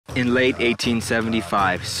In late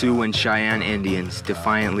 1875, Sioux and Cheyenne Indians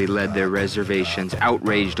defiantly led their reservations,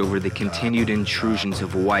 outraged over the continued intrusions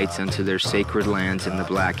of whites onto their sacred lands in the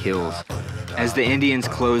Black Hills. As the Indians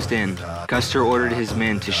closed in, Custer ordered his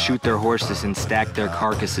men to shoot their horses and stack their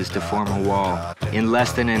carcasses to form a wall. In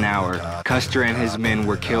less than an hour, Custer and his men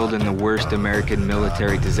were killed in the worst American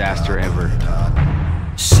military disaster ever.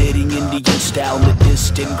 Sitting Indian style in the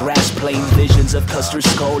distant grass plain, visions of Custer's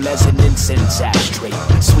skull as an incense ashtray.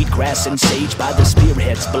 Sweet grass and sage by the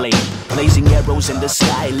spearhead's blade, blazing arrows in the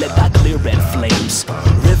sky lit by clear red flames.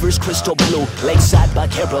 Rivers crystal blue, lakeside by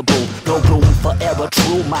caribou. No room for error,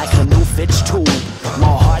 true, my canoe fits too.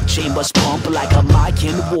 My heart chambers pump like a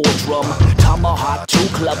Mayan war drum. Tomahawk, 2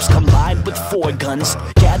 clubs combined with 4 guns.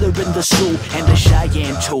 Gather in the Sioux and the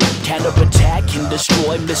Cheyenne too. Counter-attack and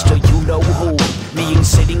destroy Mr. You-Know-Who. Me and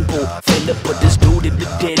Sitting Bull, finna put this dude in the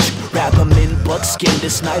ditch. Wrap him in buckskin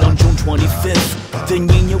this night on June 25th. The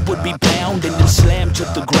Nina would be bound and then slammed to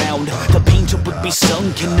the ground. The painter would be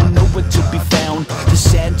sunk and nowhere to be found. The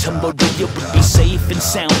Santa Maria would be safe and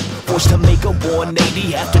sound. Forced to make a 180,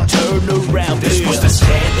 have to turn around. This was the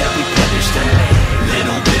stand that we finished the land.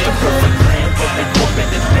 Little bit of perfect plan for the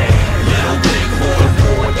corporate and land. Little big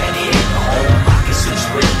war that hit home. Moccasins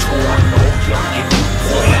ripped, torn, old, young, and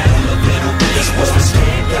newborn. Little bit. This was the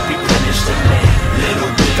stand that we finished the land.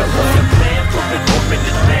 Little bit of perfect plan for the corporate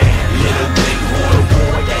and land. Little big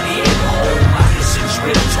war that hit home. Moccasins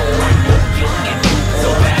ripped, torn, old, young, and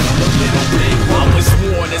newborn. Little big. I was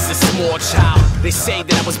born as a small child. They say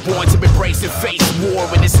that I was born to embrace and face war,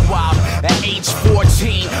 and it's wild. At age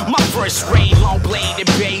 14, my first raid, long blade and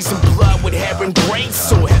bays and blood with hair and braids.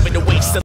 So heaven awaits the